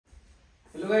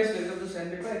Hello guys, welcome to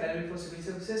Sandpaper Academy for Civil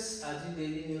Services. Aji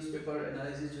daily newspaper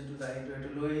analysis juntu time to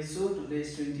low issue. Today is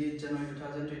 28th January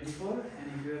 2024, and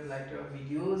if you have liked our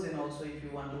videos and also if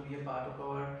you want to be a part of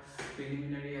our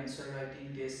preliminary answer writing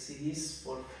test series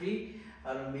for free,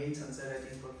 our mains answer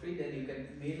writing for free, then you can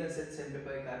mail us at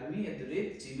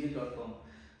sandpaperacademy@gmail.com.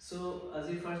 So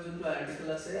Aji first juntu article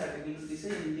ase, article to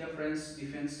say India France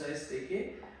defense ties take a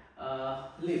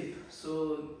leap. So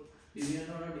বিভিন্ন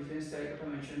ধৰণৰ defence type কথা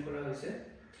mention কৰা হৈছে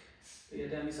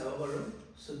এটা আমি চাব পাৰো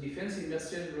so defence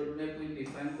industrial roadmap will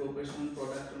define cooperation on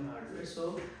product and hardware so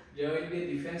there will be a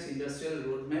defense industrial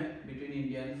roadmap between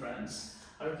India and France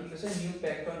আৰু কি কৈছে new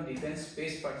pact on defense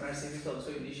space partnership is also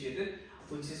initiated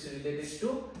which is related to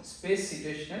space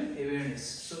situational awareness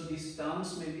so these terms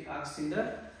may be asked in the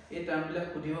এই term বিলাক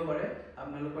খুদিব পাৰে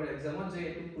আপোনালোকৰ এক্সামত যে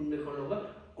এটো কোন দেশৰ লগত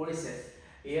কৰিছে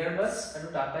এয়ারবাস আৰু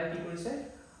টাটা কি কৰিছে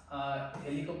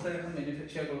হেলিকপ্টাৰ এখন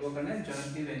ম্যানুফ্যাকচাৰ কৰিব কাৰণে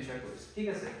জয়েন্টলি ভেঞ্চাৰ কৰিছে ঠিক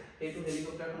আছে এইটো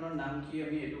হেলিকপ্টাৰখনৰ নাম কি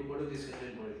আমি এইটো ওপৰত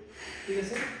ডিসকাশন কৰিম ঠিক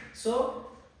আছে সো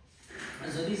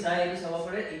যদি চাই এই চাব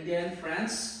পাৰে India and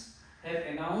France have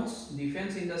announced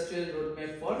defense industrial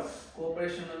roadmap for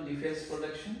cooperation on defense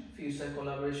production future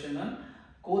collaboration on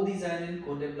co-design and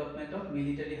co-development of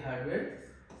military hardware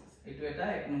etu eta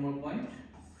ek number point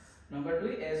number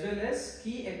 2 as well as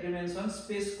key agreements on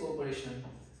space cooperation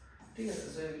ঠিক আছে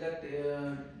so এইবিলাক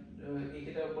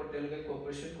এইকেইটাৰ ওপৰত তেওঁলোকে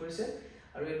কোঅপাৰেচন কৰিছে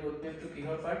আৰু এই roadmap to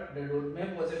কিহৰ part the roadmap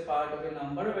was a part of a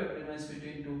number of agreements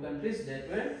between two countries that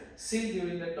were sealed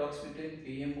during the talks between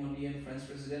PM Modi and French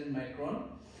President Macron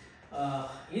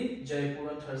in Jaipur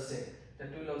on Thursday that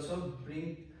will also bring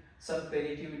some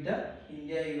parity with the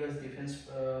India-US defense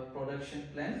production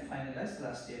plan finalized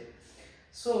last year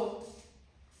so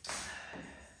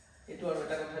etu aru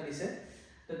eta kotha dise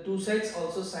the two sides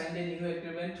also signed a new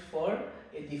agreement for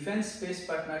a defense space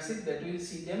partnership that will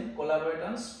see them collaborate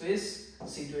on space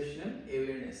situational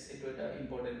awareness it was an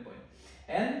important point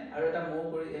and arota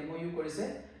MOU korise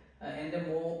and a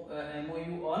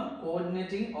MOU on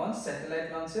coordinating on satellite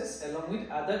launches along with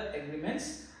other agreements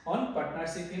on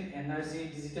partnership in energy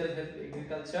digital health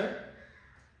agriculture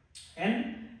and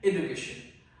education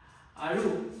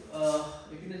aru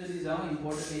epine jodi jao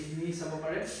important ekini sabo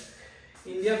pare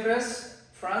India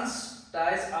France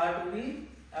ties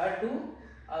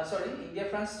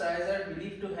India-France ties are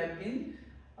believed to have been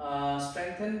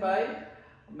strengthened by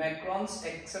Macron's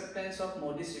acceptance of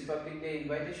Modi's Republic Day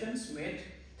invitations made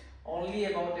only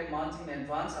about a month in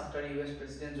advance after US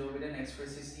President Joe Biden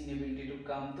expressed his inability to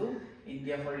come to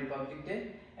India for Republic Day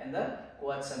and the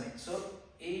Quad Summit. So,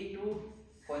 A2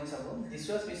 points above. This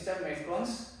was Mr.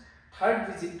 Macron's third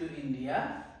visit to India.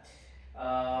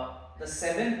 The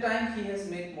seventh time he has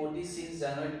met Modi since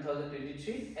January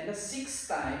 2023 and the sixth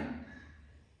time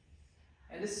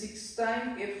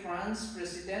a France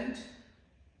president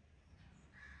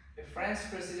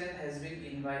has been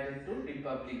invited to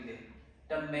Republic Day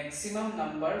the maximum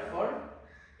number for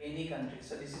any country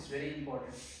so this is very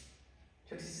important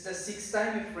so this is the sixth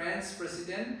time a France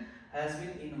president has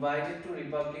been invited to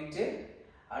Republic Day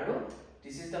aro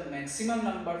this is the maximum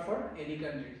number for any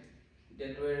country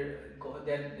that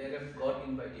have got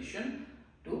invitation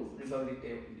to Republic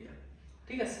Day of India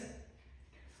ঠিক আছে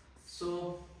so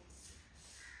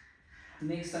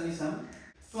next ami sam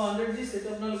so under this eta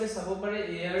apnaloke sabo pare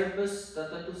Airbus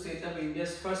Tata to set up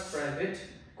India's first private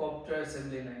copter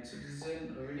assembly line so this is a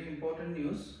very important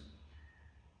news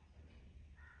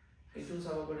etu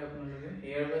sabo pare apnaloke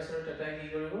Airbus aru Tata ki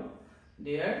koribo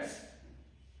they are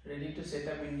ready to set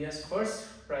up India's first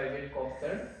private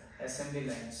copter assembly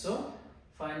line so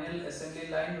final assembly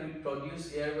line will produce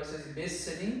Airbus's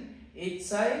best-selling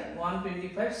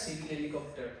HI-125 civil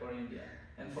helicopter for India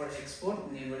and for export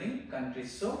neighboring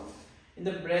countries. So, in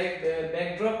the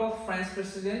backdrop of French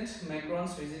President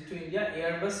Macron's visit to India,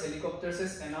 Airbus Helicopters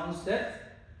has announced that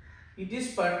it is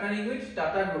partnering with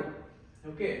Tata Group,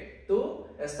 okay, to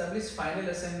establish final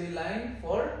assembly line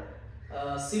for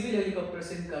civil helicopters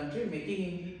in country,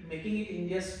 making it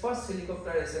India's first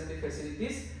helicopter assembly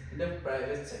facilities in the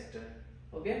private sector.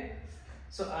 Okay,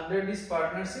 so under this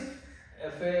partnership, the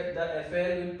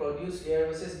FAL will produce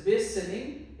Airbus's best-selling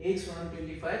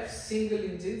H125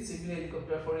 single-engine civil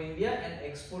helicopter for India and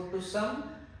export to some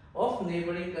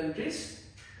neighboring countries.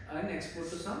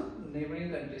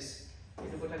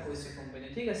 Etu kotha koise company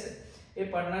thik ase a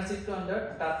partnership to under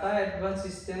Tata Advanced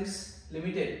Systems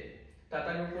Limited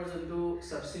Tata Group or jontu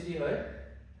subsidiary hoy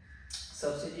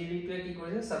subsidiary to ki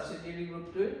korise subsidiary group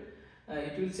to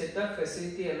it will set up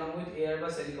facility along with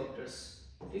Airbus helicopters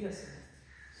ঠিক আছে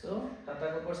so Tata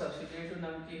Group subsidiary to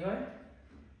নাম কি হয়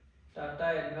Tata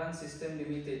Advanced System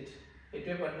Limited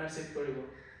এটোৱে partnership কৰিব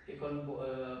এখন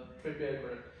prepare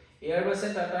কৰে Airbus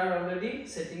and Tata are already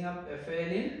setting up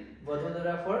FAL in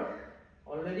Vadodara for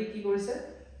already ki korise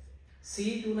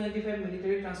C295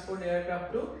 military transport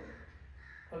aircraft to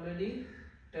already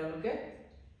teloke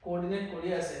coordinate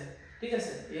kori ase thik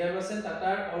ase. Airbus and Tata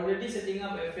are already setting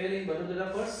up FAL in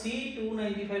Vadodara for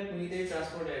C295 military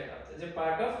transport aircraft as a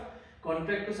part of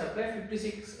contract to supply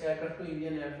 56 aircraft to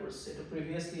Indian Air Force. So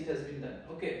previously it has been done.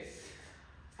 Okay.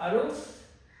 Aru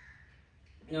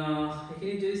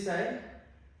ekhini jodi sai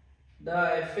the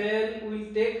FAL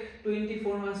will take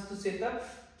 24 months to set up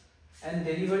and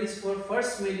deliveries for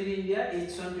first made in India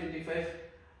H125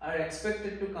 are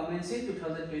expected to commence in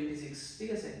 2026. ठीक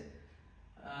है sir.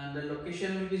 And the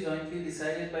location will be jointly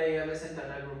decided by Airbus and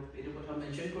Tata Group. एटु कथा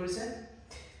mention करिसे.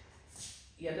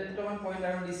 ইয়াতে এটা one point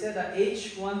আৰু দিছে the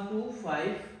H125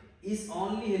 is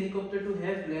only helicopter to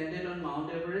have landed on Mount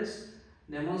Everest,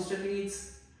 demonstrating its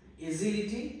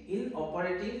agility in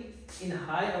operating in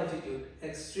high altitude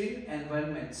extreme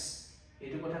environments.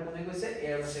 एटु कथा कोने কৈছে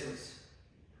Airbus এ কৈছে.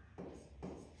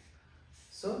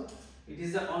 So it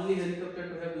is the only helicopter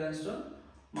to have landed on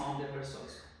Mount Everest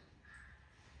also.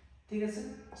 ठीक है sir.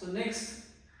 So next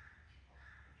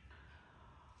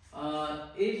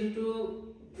এই যোনটো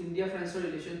India France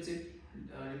relationship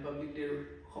Republic Day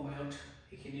সময়ত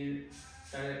এখিনিৰ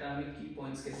তাৰ এটা আমি কি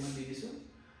পইণ্টস কেইটামান দি দিছো.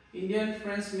 India and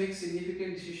France make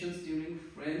significant decisions during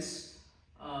France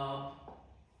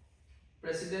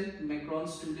President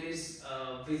Macron's 2 days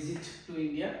visit to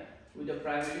India with a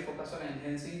primary focus on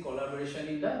enhancing collaboration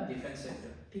in the defense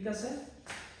sector. ठीक আছে.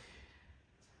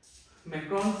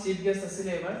 Macron chief guest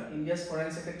asile ebar India's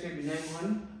foreign secretary Vinay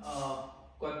Mohan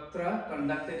Quatra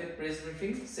conducted a press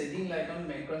briefing shedding light on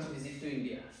Macron's visit to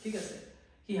India. ठीक है.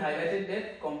 He highlighted that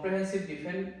a comprehensive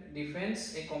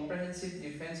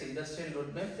defense industrial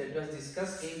roadmap that was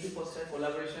discussed aimed to foster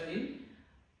collaboration in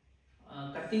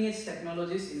cutting-edge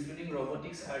technologies including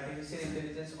robotics, artificial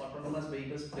intelligence, autonomous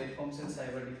vehicles, platforms, and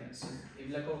cyber defense.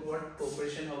 Ebilakor upor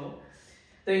cooperation hobo.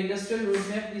 The industrial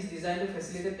roadmap is designed to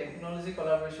facilitate technology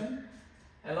collaboration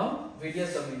along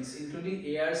various domains, including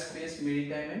air, space,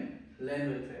 maritime, and land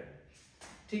welfare.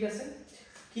 ठीक है.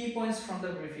 Key points from the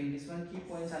briefing. This one key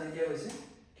points आने दिया वैसे.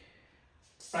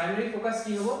 Primary focus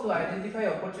की होगा to identify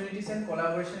opportunities and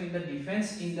collaboration in the defense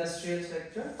industrial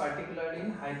sector, particularly in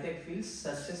high-tech fields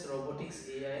such as robotics,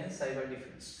 AI, and cyber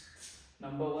defense.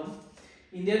 Number 1,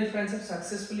 India and France have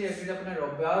successfully agreed upon a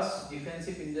robust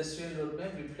defensive industrial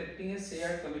roadmap reflecting a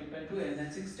shared commitment to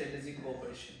enhancing strategic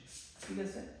cooperation. ठीक है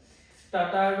sir.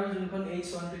 Tata और जोनखन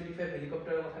H125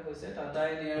 helicopter কথা কৈছে. Tata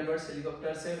and Airbus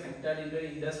helicopters have entered into an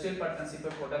industrial partnership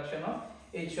for production of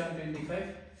H125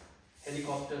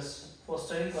 helicopters,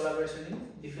 fostering collaboration in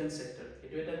defense sector.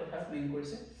 Etu eta kotha main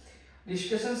korise.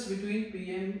 Discussions between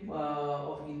PM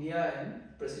of India and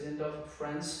President of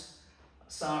France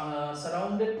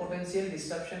surrounded potential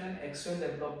disruption and actual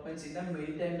developments in the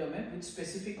maritime domain with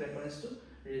specific reference to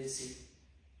Red Sea.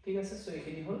 ठीक है sir. So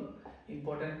ekhini hol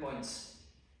important points.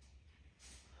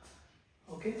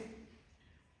 Okay.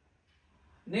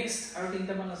 Next আৰু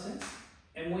তিনটা মান আছে.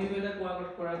 MOU এটা কোৱা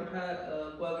কথা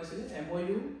কোৱা গৈছিল.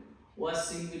 MOU was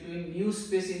signed between New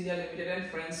Space India Limited and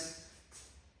France.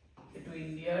 To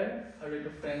India or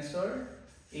to France or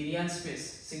Ariane Space,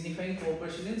 signifying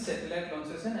cooperation in satellite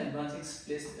launches and advancing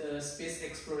space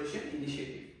exploration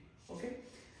initiative. Okay.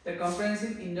 The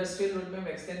comprehensive industrial roadmap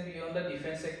extends beyond the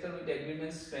defense sector with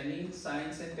agreements spanning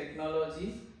science and technology,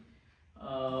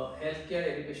 healthcare,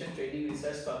 education, training,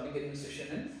 research, public administration,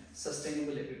 and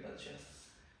sustainable agriculture.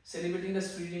 Celebrating the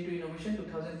spirit into innovation,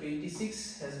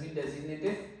 2026 has been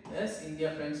designated as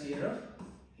India-France Year of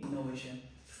Innovation.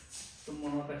 So,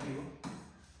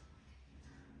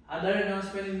 other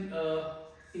announcements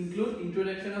include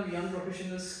introduction of young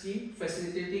professionals scheme,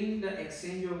 facilitating the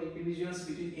exchange of individuals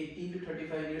between 18 to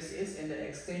 35 years age, and the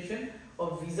extension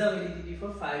of visa validity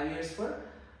for 5 years for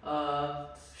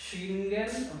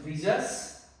Schengen visas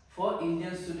for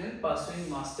Indian students pursuing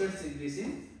master's degrees in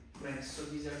France. So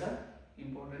these are the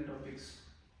important topics.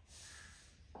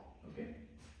 Okay.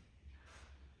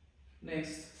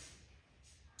 Next,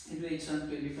 into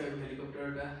H125 helicopter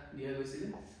ka diya goisile.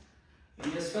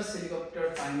 India's first helicopter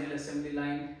final assembly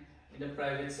line in the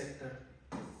private sector.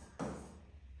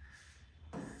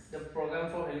 The program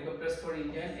for helicopters for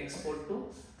India and export to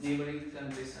neighboring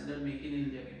countries under Make in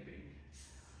India campaign.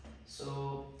 So,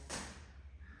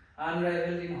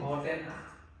 unrivaled in hot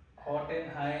and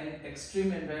high and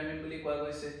extreme environment boli koa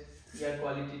goise. Air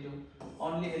quality to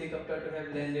only helicopter to have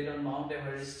landed on Mount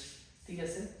Everest. ठीक है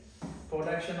sir.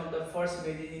 Production of the first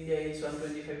made in India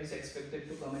H125 is expected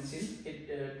to commence in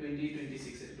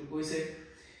 2026. To go say,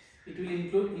 it will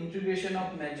include integration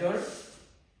of major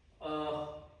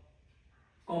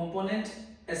component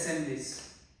assemblies,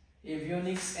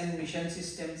 avionics and mission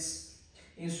systems,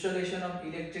 installation of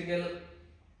electrical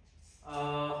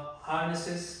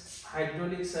harnesses,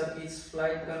 hydraulic circuits,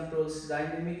 flight controls,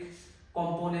 dynamic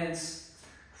components,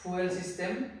 fuel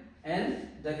system and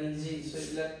the engine. So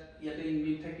yate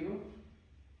engine thakibo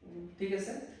thik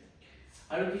ase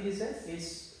aru ki dise is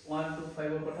 1 to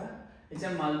 5 or kotha. It's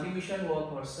a multi-mission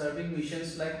workhorse serving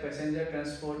missions like passenger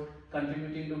transport,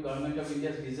 contributing to government of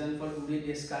India's vision for पूरे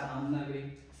देश का आम नागरिक.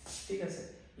 ठीक है sir.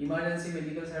 Emergency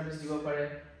medical service दिवा पड़े,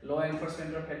 law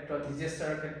enforcement और factor,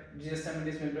 disaster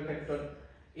management और factor,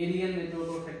 aerial network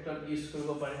और factor use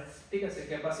करो पड़े. ठीक है सर.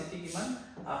 Capacity किमान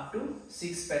up to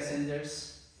 6 passengers.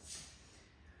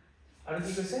 और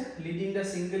की कैसे? Leading the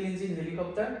single engine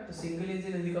helicopter. तो single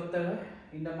engine helicopter है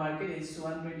in the market.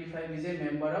 H125 is a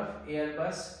member of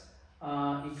Airbus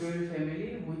equal family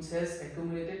which has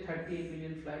accumulated 38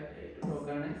 million flight to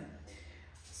organize.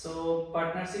 So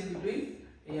partnership between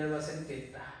Airbus and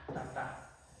Tata.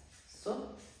 So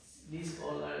these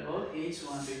all are about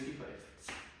H125.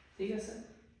 ठीक है sir.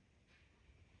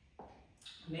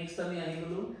 Next আমি আহি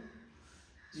গলো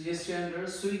GST under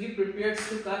Swiggy prepares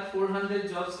to cut 400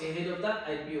 jobs ahead of the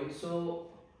IPO. So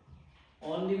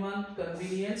on demand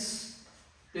convenience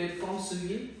platform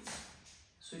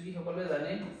Swiggy সকলে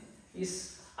জানে is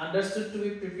understood to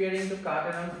be preparing to cut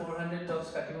around 400 jobs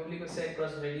categorically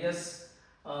across various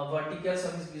verticals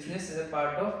of his business as a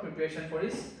part of preparation for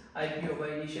his IPO by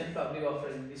initial public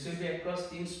offering. This will be across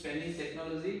teams spanning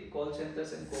technology, call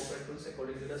centers and corporate tools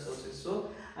according to the sources. So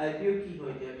IPO ki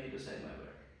hoy the I need to say my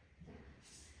word.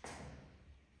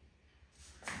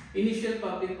 Initial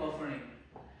public offering.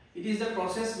 It is the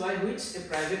process by which a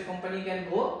private company can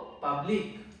go public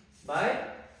by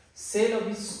sale of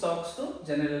its stocks to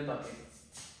general public.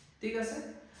 ठीक है sir.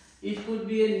 It could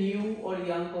be a new or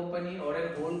young company or an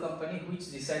old company which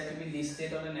decide to be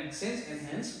listed on an exchange and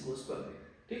hence goes public.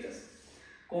 ठीक है sir.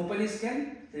 Companies can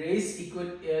raise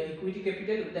equity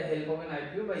capital with the help of an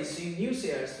IPO by issuing new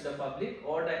shares to the public,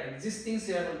 or the existing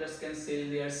shareholders can sell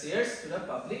their shares to the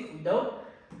public without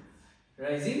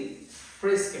raising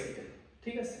fresh capital.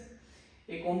 ठीक है sir.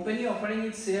 A company offering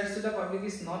its shares to the public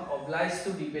is not obliged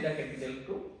to repay the capital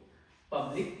to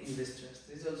public investors.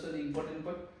 This is also the important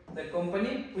point. The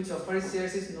company which offers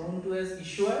shares is known to as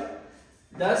issuer,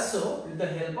 does so with the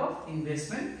help of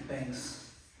investment banks.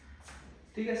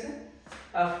 ठीक है sir.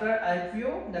 After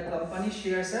IPO, the company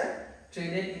shares are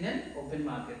traded in an open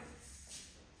market.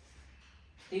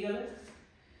 ठीक है.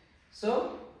 So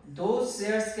those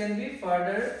shares can be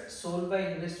further sold by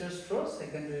investors through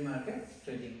secondary market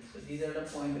trading. So these are the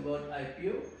point about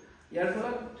IPO. यार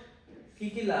फलत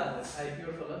কি লাভ হয়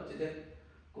IPO ফলত যেটা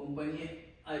company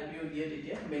IPO দিয়ে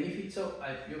তেতিয়া benefits of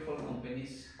IPO for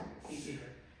companies কি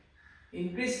হয়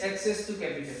increase access to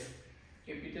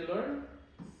capital or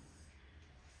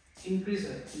increase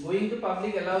হয় going to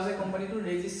public allows a company to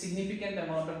raise a significant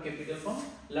amount of capital from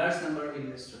large number of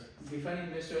investors different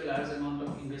investor large amount of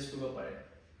invest কৰিব পাৰে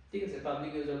ঠিক আছে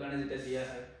public user কাৰণে যেটা দিয়া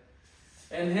হয়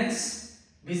enhance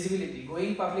visibility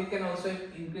going public can also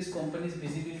increase companies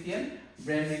visibility and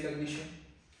brand recognition.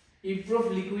 Improve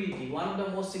liquidity. One of the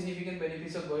most significant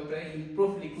benefits of going public,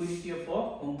 improve liquidity of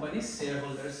companies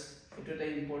shareholders. It is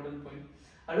an important point.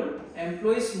 Aru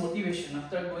employees motivation.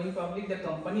 After going public, the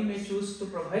company may choose to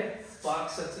provide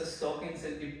perks such as stock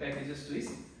incentive packages to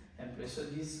its employees. So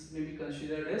these may be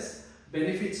considered as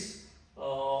benefits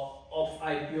of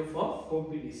IPO for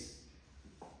companies.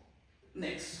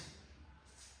 Next.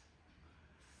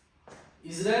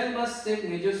 Israel must take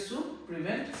measures to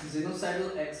prevent genocidal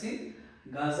acts in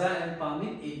Gaza and Palm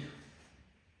Eid.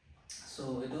 So,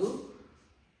 etu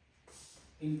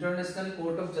International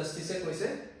Court of Justice koise,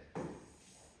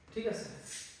 ठीक है sir.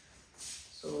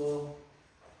 So,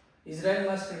 Israel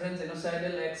must prevent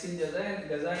genocidal acts in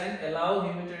Gaza and allow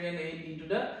humanitarian aid into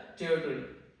the territory.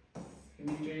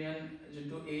 Humanitarian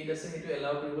जो aid আছে সেইটো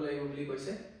allow কৰিব লাগিব বুলি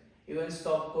কৈছে. Even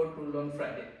stop court ruled on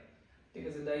Friday.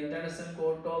 Because the International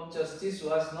Court of Justice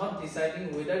was not deciding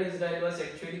whether Israel was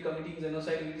actually committing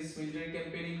genocide with its military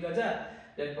campaign in Gaza.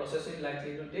 That process is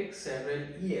likely to take several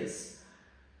years.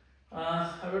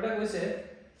 Aru eta koise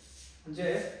je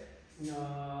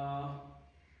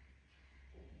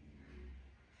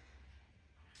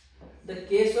the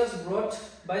case was brought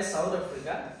by South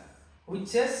Africa,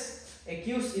 which has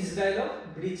accused Israel of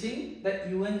breaching the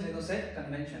UN Genocide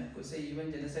Convention. Koise UN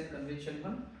Genocide Convention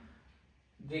kon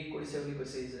break korise boli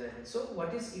koise Israel. So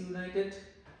what is United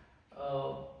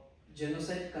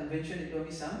Genocide Convention? Etu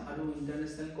ami sam aru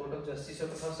International Court of Justice or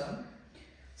kotha sam.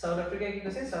 South Africa ki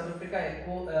kaise South Africa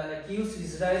accused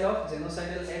Israel of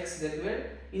genocidal acts that were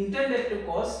intended to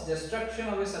cause destruction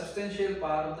of a substantial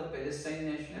part of the Palestinian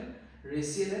national,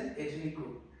 racial and ethnic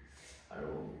group.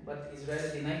 But Israel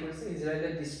denied kaise. Israel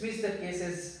dismissed the case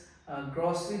as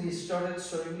grossly distorted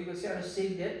story boli kaise and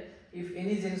said that if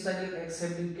any genocidal acts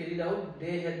have been carried out,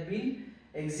 they had been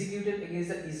executed against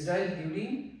the Israel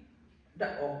during the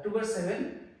October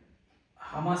 7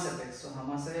 Hamas attacks. So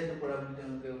Hamas e to pura boli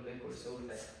tenuke ullekh korise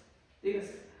ultai. ঠিক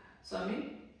আছে so আমি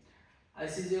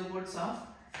ICJ report some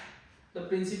the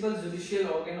principal judicial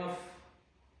organ of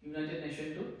United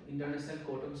Nations to International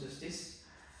Court of Justice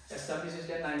established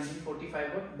in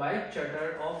 1945 by charter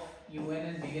of UN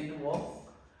and began to work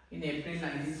in April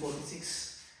 1946.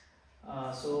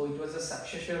 So it was a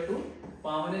successor to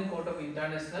Permanent Court of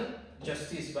International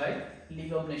Justice by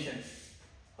League of Nations.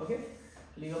 Okay,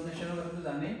 League of Nations কথা তো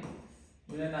জানেই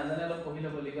বুলে না জানে অলপ কহি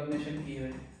লব League of Nations কি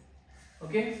হয়.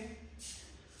 Okay,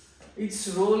 its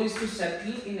role is to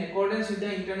settle in accordance with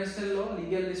the international law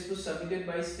legal disputes submitted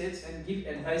by states and give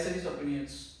advisory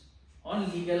opinions on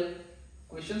legal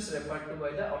questions referred to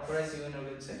by the authorized UN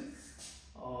organization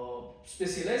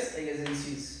specialized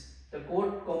agencies. The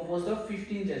court composed of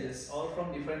 15 judges, all from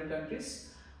different countries,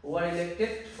 who are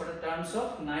elected for the terms of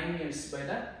 9 years by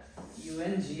the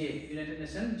UNGA, United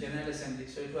Nations General Assembly.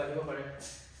 So it will be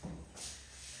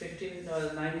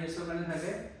 9 years of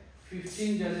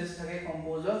 15 judges thake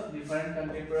composed of different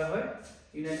country pura hoy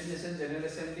United Nations General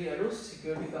Assembly aru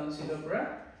Security Council pura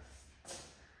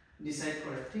decide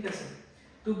kore. Thik ase,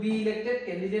 to be elected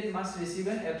candidate must receive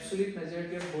an absolute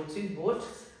majority of votes in both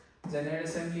General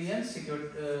Assembly and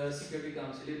Security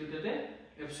Council. It is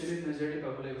absolute majority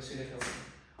probably select hobo.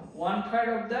 1/3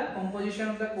 of the composition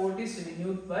of the court is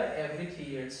renewed by every 3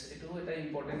 years. It is an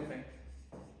important fact.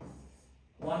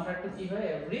 1/3 to ki hoy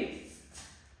every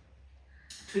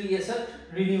 3 years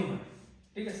renew hoy.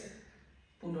 ঠিক আছে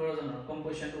 15 জনৰ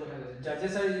composition to কথা কৈছে.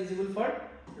 Judges are eligible for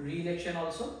re-election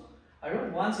also.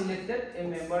 And once elected, a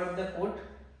member of the court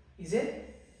is a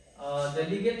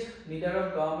delegate neither of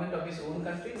government of his own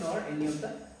country nor any of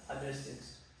the other states.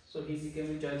 So he became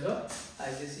a judge of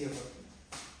ICC.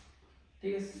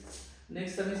 ठीक है.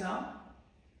 Next time is how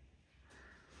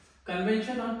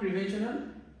Convention on Prevention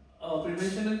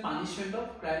and Punishment of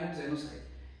Crime of Genocide.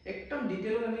 एकदम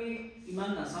detail আমি ইমান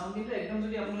নাচাও কিন্তু একদম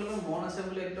যদি আপোনালোকৰ মন আছে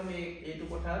বলে একদম এইটো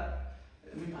কথা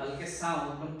আমি ভালকে চাও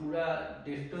একদম পুরা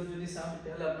ডেপথত যদি চাও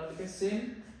তেতিয়াহলে আপোনালোকে সেম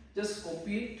জাস্ট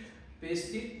কপি ইট পেস্ট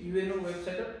ইট ইউএনও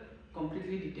ওয়েবসাইটত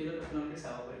কমপ্লিটলি ডিটেইলত আপোনালোকে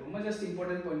চাব পাৰিব. মই জাস্ট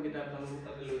ইম্পৰ্টেন্ট পইণ্ট কেইটা আপোনালোকক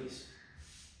তাতে লৈ দিছো.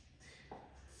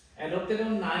 Adopted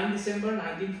on 9 December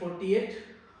 1948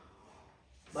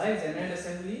 by General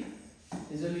Assembly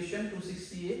Resolution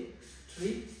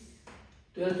 268-3.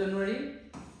 12 January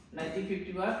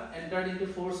 1951 entered into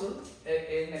force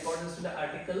in accordance with the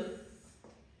Article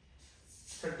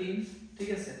 13. ठीक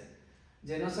है sir.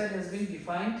 Genocide has been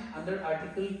defined under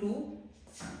Article 2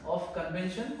 of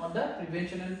Convention on the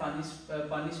Prevention and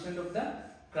Punishment of the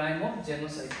Crime of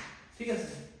Genocide. ठीक है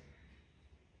sir.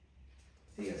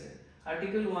 ठीक है sir.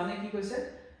 Article 1 e ki koise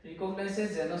recognizes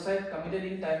genocide committed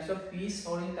in times of peace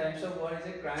or in times of war is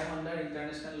a crime under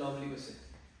international law boli koise.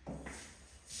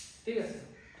 ठीक है sir.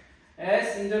 As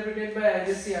interpreted by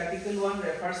APSC, Article 1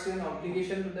 refers to an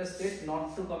obligation to the state not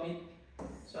to commit.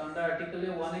 So under Article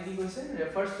 1 e ki koise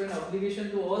refers to an obligation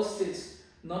to all states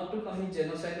not to commit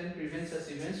genocide and prevent such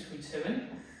events which have an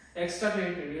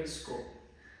extraterritorial scope.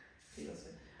 ठीक है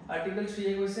sir. Article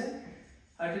 3 e koise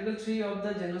Article 3 of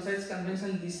the Genocides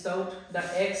Convention lists out the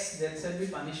acts that shall be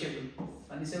punishable.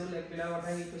 Punishable act bila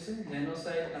kotha ki koise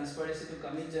genocide, conspiracy to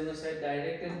commit genocide,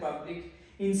 direct and public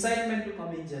incitement to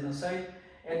commit genocide,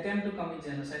 attempt to commit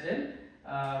genocide and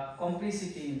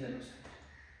complicity in genocide.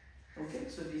 Okay,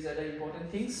 so these are the important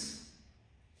things.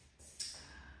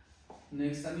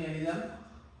 Next ami ahijam.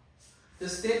 The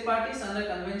state parties under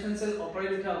convention shall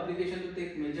operate with the obligation to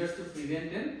take measures to prevent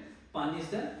and punish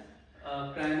the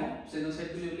crime of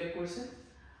genocide boli ullekh korse.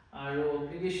 Aru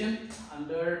obligation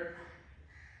under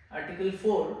Article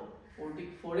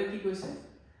 4 e ki koise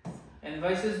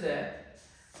advises that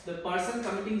the person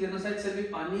committing genocide shall be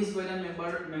punished by the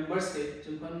member state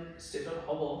jonkon state or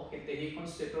hobo kete hekon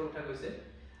state or kotha koise.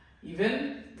 Even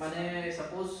mane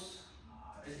suppose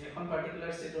ekhon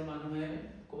particular state or manuhe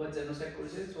kobat genocide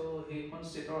korise so hekon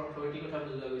state or authority kotha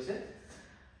bujla koise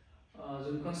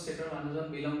jonkon state or manujon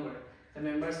belong kore the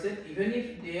member state, even if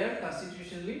they are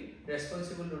constitutionally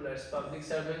responsible rulers, public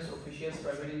servants, officials,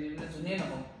 private individuals,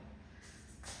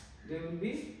 they will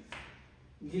be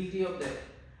guilty of that.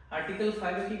 Article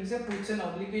 5 puts an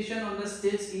obligation on the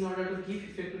states in order to give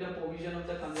effect to the provision of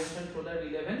the convention through the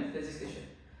relevant legislation.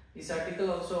 This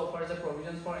article also offers the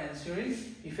provisions for ensuring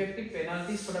effective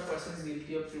penalties for the persons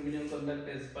guilty of criminal conduct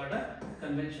as per the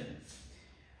convention.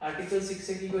 Article 6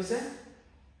 e ki koise,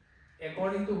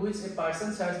 according to which a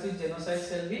person charged with genocide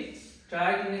shall be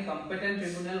tried in a competent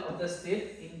tribunal of the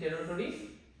state in the territory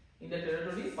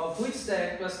of which the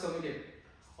act was committed,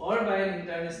 or by an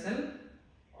international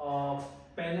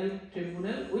penal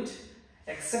tribunal with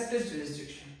accepted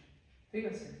jurisdiction. ठीक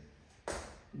है sir.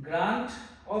 Grant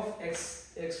of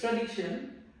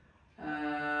extradition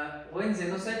when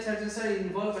genocide charges are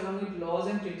involved along with laws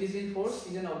and treaties in force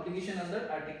is an obligation under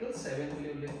Article 7 will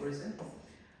ullekh korise.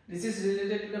 This is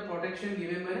related to the protection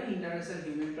given by the international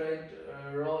human rights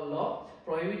law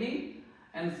prohibiting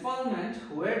enfoulment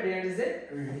where there is a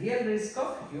real risk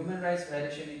of human rights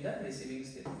violation in the receiving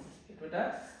state. It was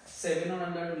 7 on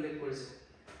under ullekh korise.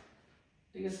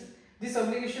 ठीक है sir. This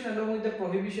obligation along with the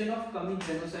prohibition of committing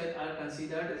genocide are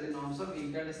considered as a norms of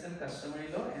international customary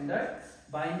law and are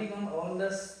binding on all the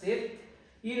states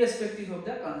irrespective of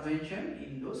the convention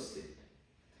in those states.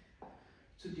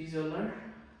 So these all are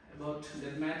about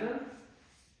that matter.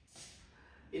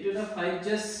 It will have 5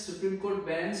 judge Supreme Court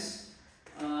bench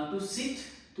to sit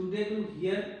today to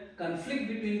hear conflict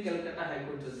between Calcutta High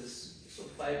Court judges. So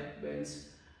 5 bench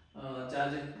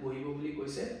judge bohibo boli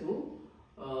koise to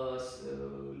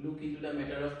look into the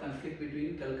matter of conflict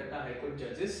between Calcutta High Court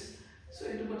judges. So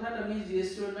etu kotha ami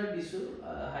GST order disu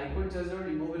High Court judge or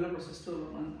removal process to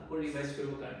ako revise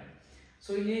koribo karone.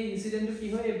 So in a incident to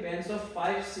ki hoy a bench of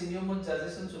 5 senior most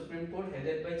judges on Supreme Court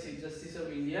headed by Chief Justice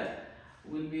of India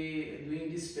will be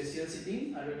doing this special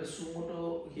sitting and eta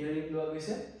sumoto hearing loa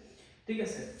goise. ठीक है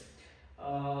sir.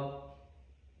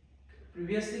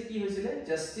 Previously ki hoisile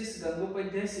Justice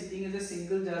Gangopadhyay sitting as a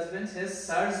single judge bench has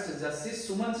charged Justice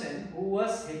Suman Sen who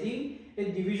was heading a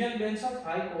division bench of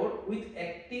High Court with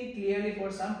acting clearly for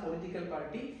some political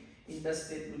party in the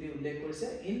state boli ullekh korise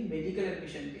in medical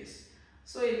admission case.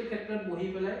 So etu khetrot bohi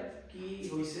pelai ki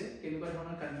hoise kenuka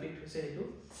dhৰণৰ conflict hoise etu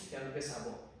kyaloke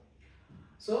sabo.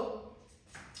 So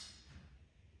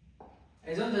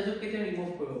ejon judge ke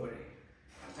remove koribo pare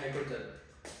High Court judge.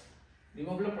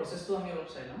 Removal process to ami olop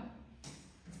sai na.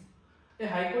 A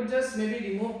High Court judge may be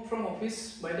removed from office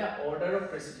by the order of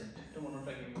President. To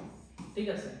monotagibo. ठीक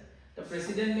है sir. The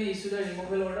President may issue the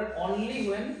removal order only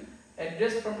when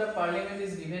address from the Parliament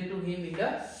is given to him in the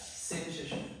same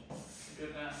session. It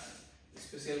is a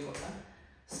special kotha.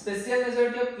 Special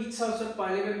majority of each House of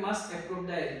Parliament must approve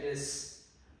the address.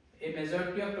 A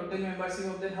majority of total membership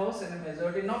of that House and a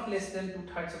majority not less than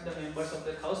 2/3 of the members of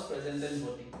that House present and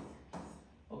voting.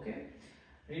 Okay.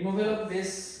 Removal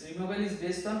is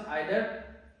based on either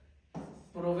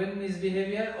proven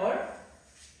misbehavior or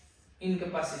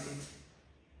incapacity.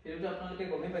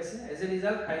 As a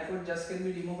result, High Court judge can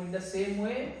be removed in the same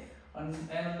way and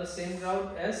on the same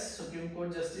ground as Supreme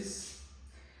Court justice.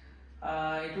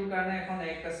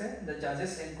 The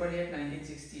Judges Inquiry Act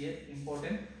 1968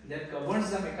 important that governs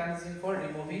the mechanism for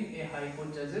removing a High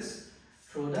Court judges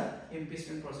through the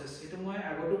impeachment process. Itu moi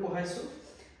agoto pohaisu.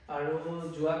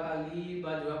 আৰু জুৱা কালি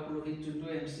বা জুৱা পুৰোহিত যোনটো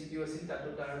MCQ আছিল তাতো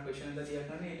তাৰ question এটা দিয়া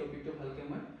কাৰণে এই টপিকটো ভালকে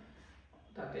মই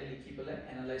তাতে লিখি পেলাই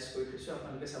এনালাইজ কৰি থৈছো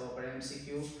আপোনালোকে চাব পাৰে MCQ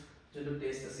যোনটো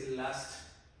টেষ্ট আছিল last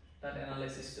that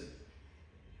analysis to.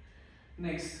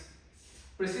 Next,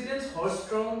 President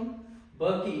Horstrom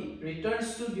Buggy returns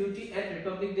to duty at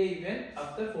Republic Day event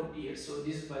after 40 years. So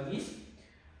this Buggy,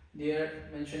 they are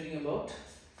mentioning about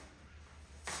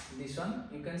this one.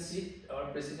 You can see our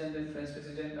President and French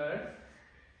President are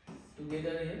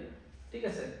together here. ठीक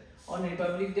है sir. On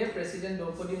Republic Day, President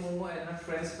Draupadi Murmu and her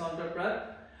French counterpart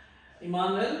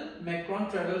Emmanuel Macron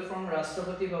traveled from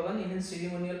Rashtrapati Bhavan in a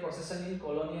ceremonial procession in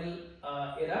colonial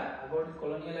era. About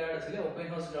colonial era, asile open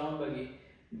house ground bagi.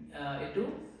 Etu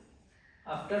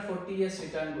after 40 years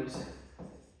return korise.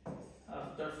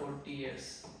 After 40 years.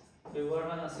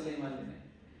 Bevarhan asile iman dine.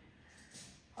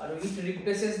 Aru it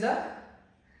replaces the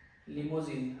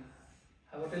limousine.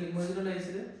 About a limousine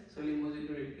laisile. So limousine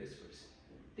to replace korise.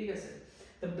 ठीक है sir.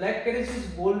 The black carriage whose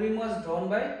gold rim was drawn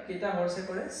by केटा horse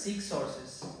करे 6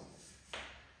 horses.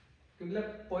 कितना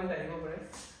point आएगा परे.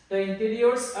 The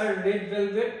interiors are red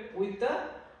velvet with the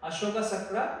Ashoka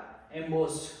Chakra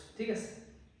embossed. ठीक है sir.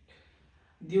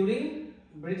 During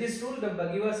British rule, the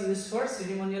buggy was used for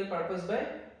ceremonial purpose by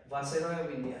Viceroy of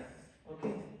India.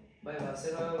 Okay, by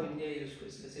Viceroy of India used for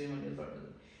ceremonial purpose.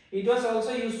 It was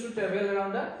also used to travel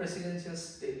around the presidential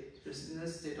state.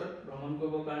 Presidential state or Roman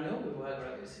Kobo Karneo,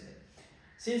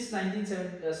 since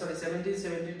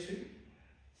 1773.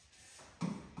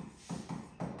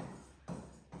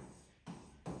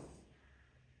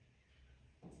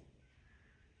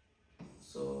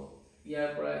 So,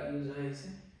 here use hoise.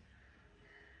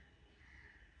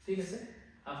 ঠিক আছে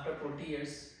after 40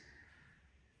 years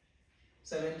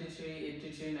 73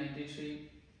 83 93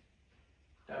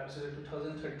 তাৰপিছত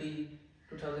 2013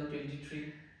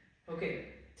 2023 okay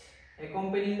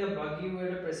accompanying the buggy were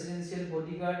the presidential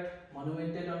bodyguard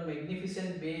monumented on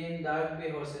magnificent bay and dark bay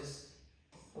horses.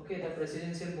 Okay, the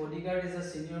presidential bodyguard is the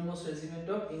senior most regiment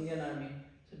of Indian Army,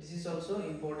 so this is also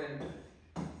important.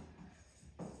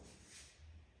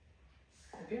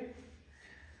 Okay,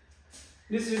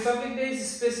 this Republic Day is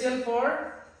special for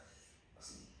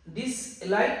this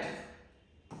elite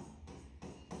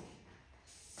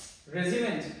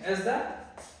regiment, as the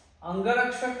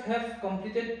Angarakshak have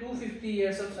completed 250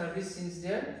 years of service since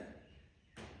their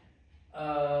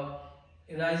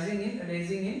rising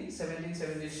in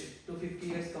 1773. 250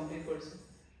 years complete course.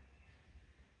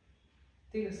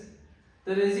 ठीक है sir.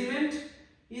 The regiment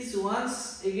is once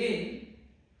again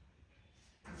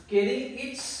carrying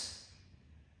its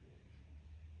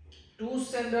two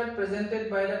standard presented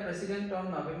by the president on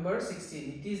November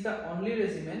 16. It is the only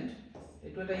regiment.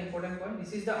 It was an important point.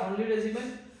 This is the only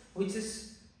regiment which is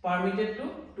permitted to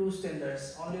two standards.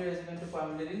 Only regiment to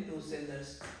permitted in two standards.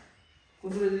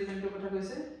 Kuntu regiment to kotha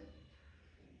koise?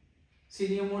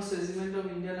 Senior most regiment of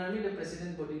Indian Army, the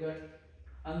President Bodyguard,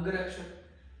 Angarakshak.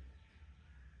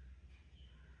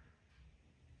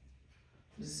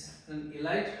 This is an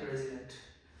elite regiment.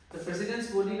 The President's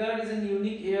Bodyguard is a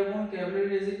unique airborne cavalry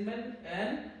regiment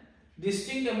and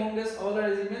distinct amongst all the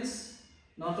regiments,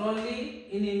 not only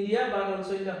in India but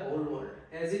also in the whole world,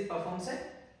 as it performs a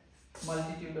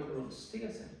multitude of roles. ठीक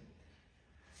है sir?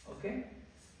 Okay.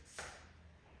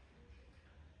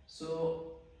 So,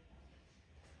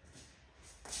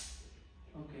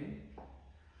 okay.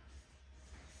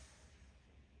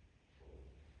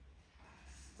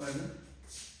 Pardon.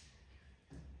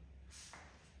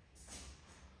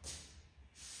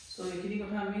 So, এইখিনি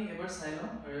কথা আমি এবাৰ চাই লওঁ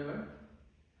আৰু এবাৰ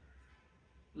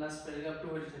লাষ্ট পেৰাগ্ৰাফটো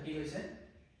হৈ থাকি গৈছে.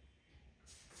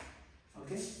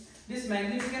 Okay. These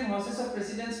magnificent horses of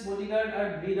President's Bodyguard are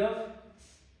breed of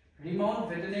renowned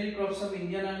veterinary corps of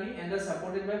Indian Army and are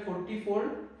supported by 44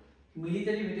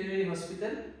 military veterinary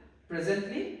hospital,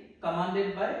 presently commanded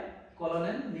by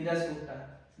Colonel Neeraj Gupta.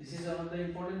 This is one of the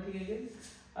important thing again.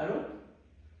 Aro,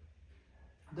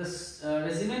 the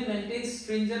regiment maintains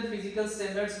stringent physical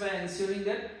standards by ensuring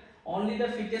that only the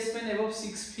fittest men above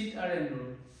 6 feet are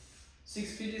enrolled.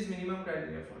 6 feet is minimum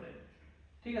criteria for that.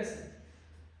 ठीक है sir.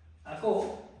 Ako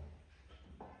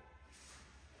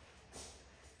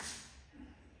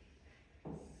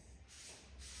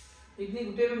इतनी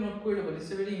गुटेरो note कोई लोग. This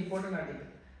is a very important article.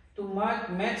 To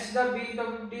match the build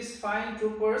of these fine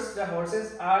troopers, the horses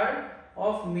are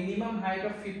of minimum height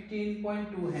of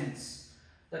 15.2 hands,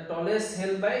 the tallest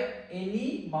held by any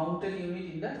mounted unit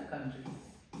in the country.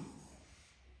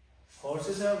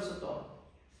 Horses are also tall.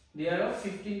 They are of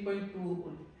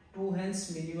 15.2 hands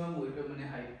minimum weight of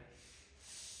height.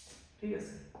 ठीक है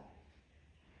sir.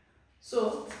 So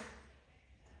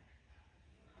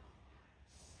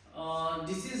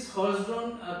this is horse-drawn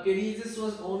carriages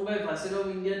was owned by Vassar of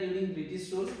India during British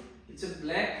rule. It's a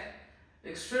black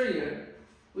exterior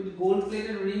with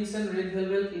gold-plated rings and red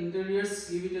velvet interiors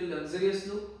give it a luxurious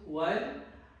look, while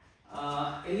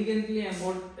elegantly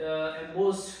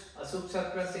embossed Ashok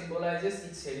Chakra symbolizes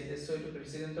its heritage. So, it is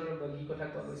President of Bagi kotha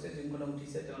koa hoise jinkono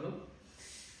uthise telok.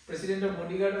 President of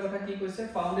Bodyguard kotha ki koise,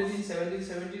 founded in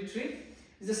 1773,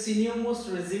 is the senior most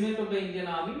regiment of the Indian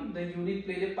Army. The unit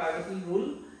played a pivotal role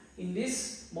in this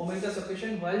momentous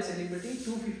occasion while celebrating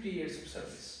 250 years of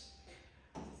service.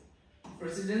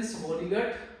 President's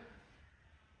Bodyguard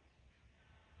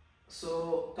so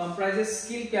comprises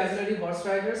skilled cavalry horse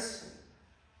riders,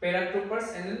 paratroopers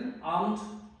and an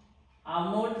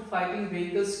armored fighting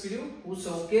vehicles crew who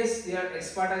showcase their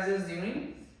expertise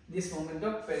during this moment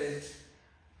of parade.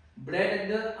 Bred at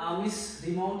the Army's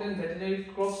renowned and veterinary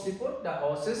corps depot, the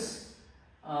horses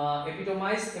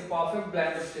epitomize a perfect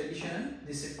blend of tradition and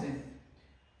discipline.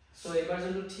 So, এবাৰ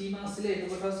যোনটো theme আছিল এইটো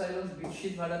কথা চাইলো,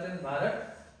 বিকশিত Bharat and Bharat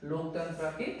লোকতন্ত্ৰ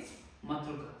কি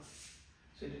মাতৃকা.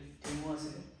 So এইটো থিমো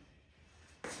আছিল.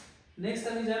 নেক্সট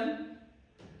আমি যাম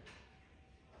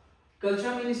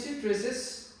Culture Ministry traces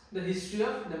the history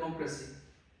of democracy.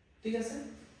 ঠিক আছে.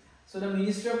 So, the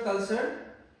Ministry of Culture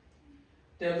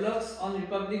develops on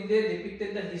Republic Day depicted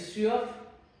the history of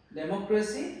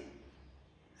democracy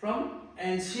from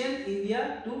ancient India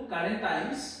to current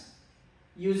times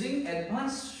using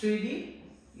advanced 3D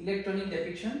electronic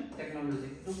depiction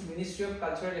technology. To Ministry of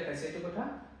Culture dekhaise etu kotha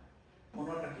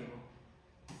monot rakhibo.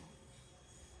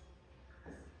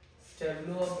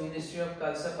 Tableau of Ministry of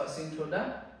Culture passing through the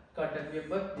Kartavya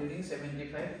Path during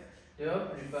 75 day of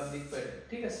Republic Parade.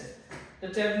 ठीक है sir. The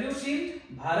tableau themed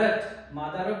Bharat,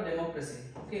 Mother of Democracy.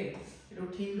 Okay, it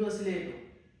theme to asile eto.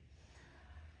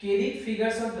 Carried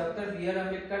figures of Dr. B.R.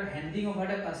 Ambedkar handing over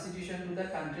the constitution to the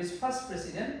country's first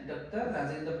president, Dr.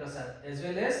 Rajendra Prasad, as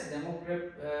well as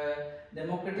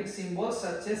democratic symbols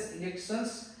such as elections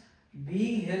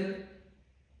being held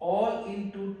all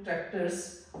in 2 tractors,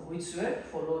 which were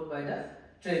followed by the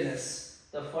trailers.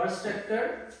 The first tractor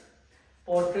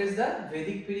portrays the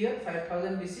Vedic period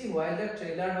 5000 BC, while the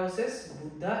trailer houses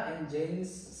Buddha and Jain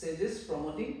sages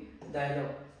promoting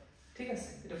dialogue. ठीक है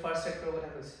ये first tractor কথা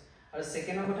কৈছে আৰু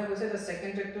second কথা কৈছে the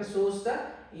second tractor shows the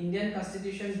Indian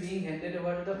constitution being handed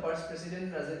over to the first president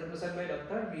Rajendra Prasad by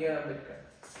Dr. B.R. Ambedkar.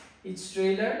 Each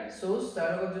trailer shows তাৰ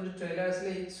লগত যোনটো trailer আছিল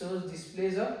it shows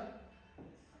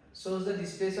the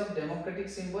displays of democratic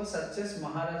symbols such as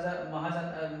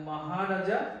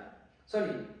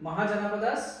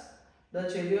Mahajanapadas, the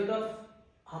chariot of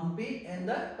Hampi, and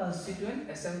the constituent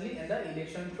assembly and the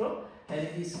election through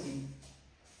LED scheme.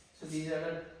 So these are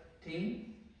the things.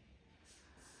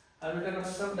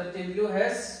 The tableau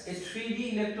has a 3D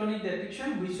electronic depiction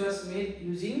which was made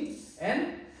using an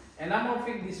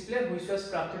anamorphic display which was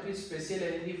crafted with special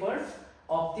LED for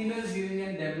optimal viewing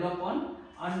and developed on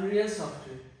Unreal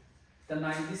software. The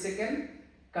 90-second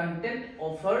content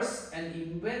offers an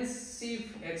immersive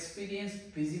experience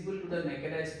visible to the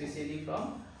naked eye, especially from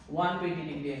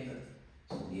 120-degree angle.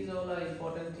 So these all are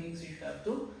important things you have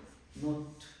to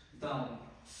note down.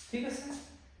 ठीक है sir?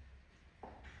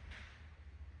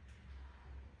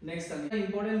 Next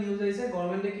important news is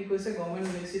government ki koise government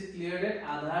makes it clear that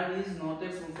Aadhaar is not a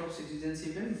proof of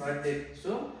citizenship and birth date.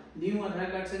 So new Aadhaar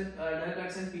cards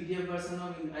and PDF version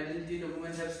of identity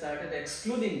documents have started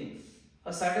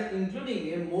including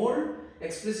a more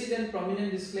explicit and prominent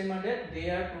disclaimer that they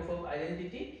are proof of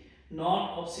identity, not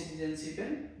of citizenship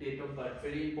and date of birth.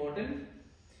 Very important.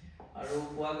 Aru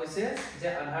koa koise je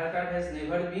Aadhaar card has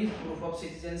never been proof of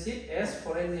citizenship, as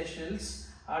foreign nationals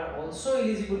are also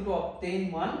eligible to obtain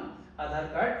one Aadhaar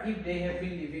card if they have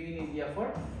been living in India for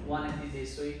 180 days.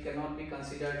 So it cannot be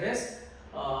considered as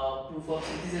proof of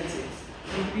citizenship.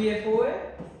 EPFO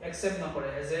accept na kore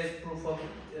as a proof of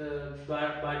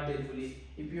birth date.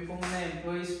 EPFO mane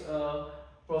Employees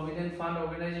Provident Fund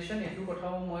Organization. Etu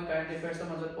kothao moi current affairs er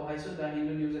majot pohaisu, the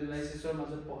Hindu News Analysis er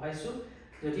majot pohaisu.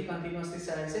 Jodi continuously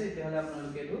sai ase tete hole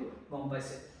apnaloke etu gom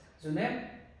paise. Jone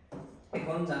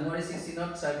এখন January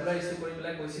 16 সাৰ্কুলাৰ issue কৰি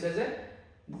পেলাই কৈছিল যে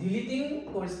delete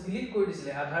কৰি দিছিল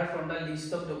আধাৰ from the list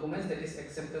of documents that is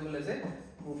acceptable as a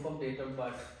proof of date of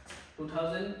birth.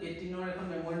 2018 ৰ এখন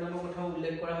মেমোৰেন্ডামৰ কথা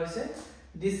উল্লেখ কৰা হৈছে.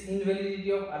 This invalidity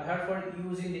of Aadhaar for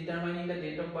use in determining the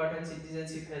date of birth and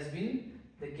citizenship has been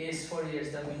the case for years.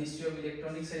 The Ministry of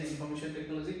Electronics and Information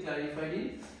Technology clarified in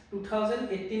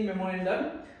 2018 memorandum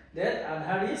that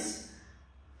Aadhaar is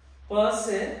per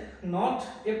se not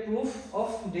a proof of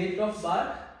date of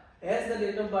birth, as the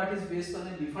date of birth is based on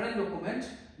a different document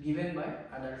given by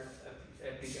other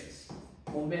applicants.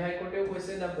 Bombay High Court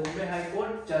said the Bombay High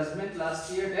Court judgment last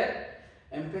year that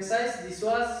emphasized this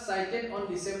was cited on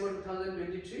December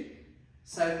 2023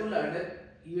 circular that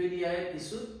UADI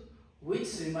issued, which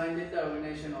reminded the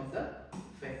organization of the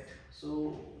fact. So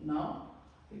now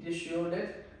it is sure that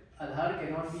Aadhaar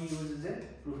cannot be used as a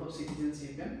proof of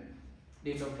citizenship and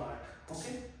date of birth.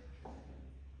 Okay.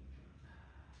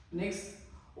 Next,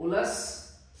 Ola's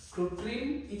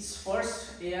Krutrim, its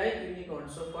first AI unicorn.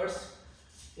 So first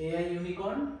AI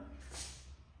unicorn.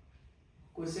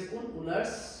 Koise kun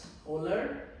Olar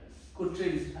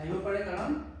Krutrim. Ahibo pare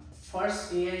karon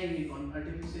first AI unicorn,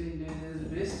 artificial intelligence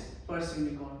based first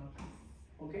unicorn.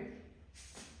 Okay.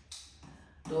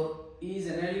 So he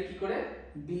generally ki kore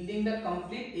building the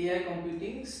complete AI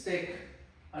computing stack.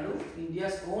 Aru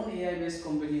India's own AI based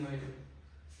company hoy.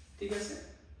 ठीक है.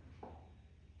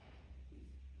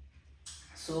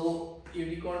 So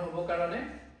unicorn hobo karone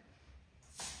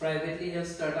privately he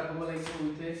startup hobo like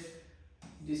with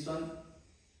this one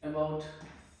about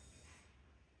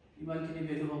iman kini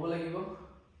value hobo lagibo.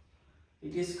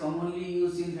 It is commonly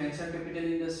used in venture capital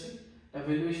industry. The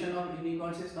valuation of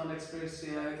unicorns is not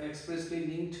expressly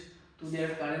linked to their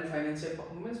current financial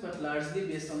performance, but largely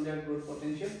based on their growth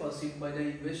potential perceived by the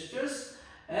investors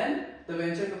and the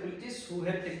venture capitalists who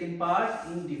have taken part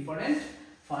in different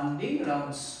funding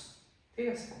rounds. ঠিক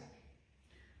আছে.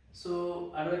 So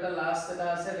আৰু এটা last এটা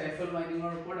আছে Rafale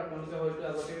মাইনিংৰ ওপৰত আপোনালোকে হয়তো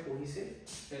আগতে পঢ়িছে.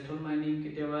 ৰেফেল মাইনিং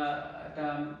কেতিয়াবা এটা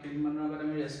কেইমানৰ আগতে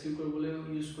আমি ৰেস্কিউ কৰিবলৈ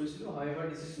ইউজ কৰিছিলো. However,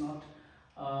 this is not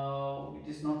it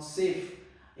is not safe.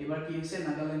 এবাৰ কি হৈছে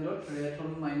নাগালেণ্ডৰ ৰেফেল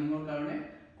মাইনিংৰ কাৰণে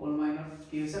coal miner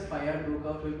কি হৈছে ফায়াৰ ব্ৰোক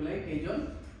আউট হৈ পেলাই কেইজন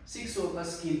 6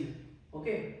 workers killed.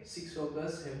 Okay, 6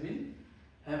 workers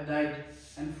have died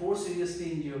and 4 seriously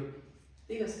injured.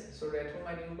 ঠিক আছে সো ৰেথৰ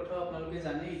মাইনিং কথা আপোনালোকে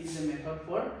জানে it is a method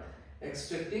for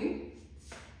এক্সট্ৰেক্টিং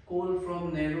coal from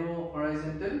narrow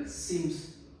horizontal seams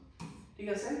ঠিক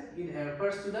আছে it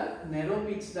refers to the narrow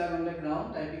pitch dug on the ground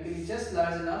typically just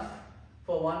large enough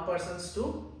for one person to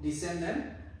descend and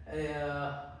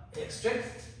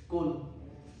extract coal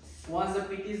once the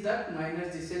pit is dug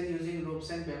miners descend using ropes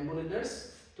and bamboo ladders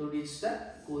to reach the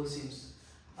coal seams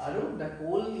the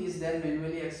coal is then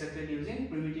manually extracted using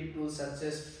primitive tools such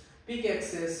as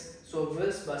pickaxes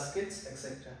shovels baskets etc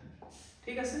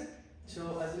ঠিক আছে so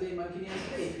asli iman kini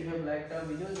asle if you have liked our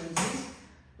videos then please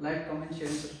like comment share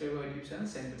and subscribe our YouTube channel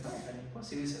Center for Planning for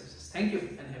Civil Services thank you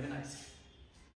and have a nice day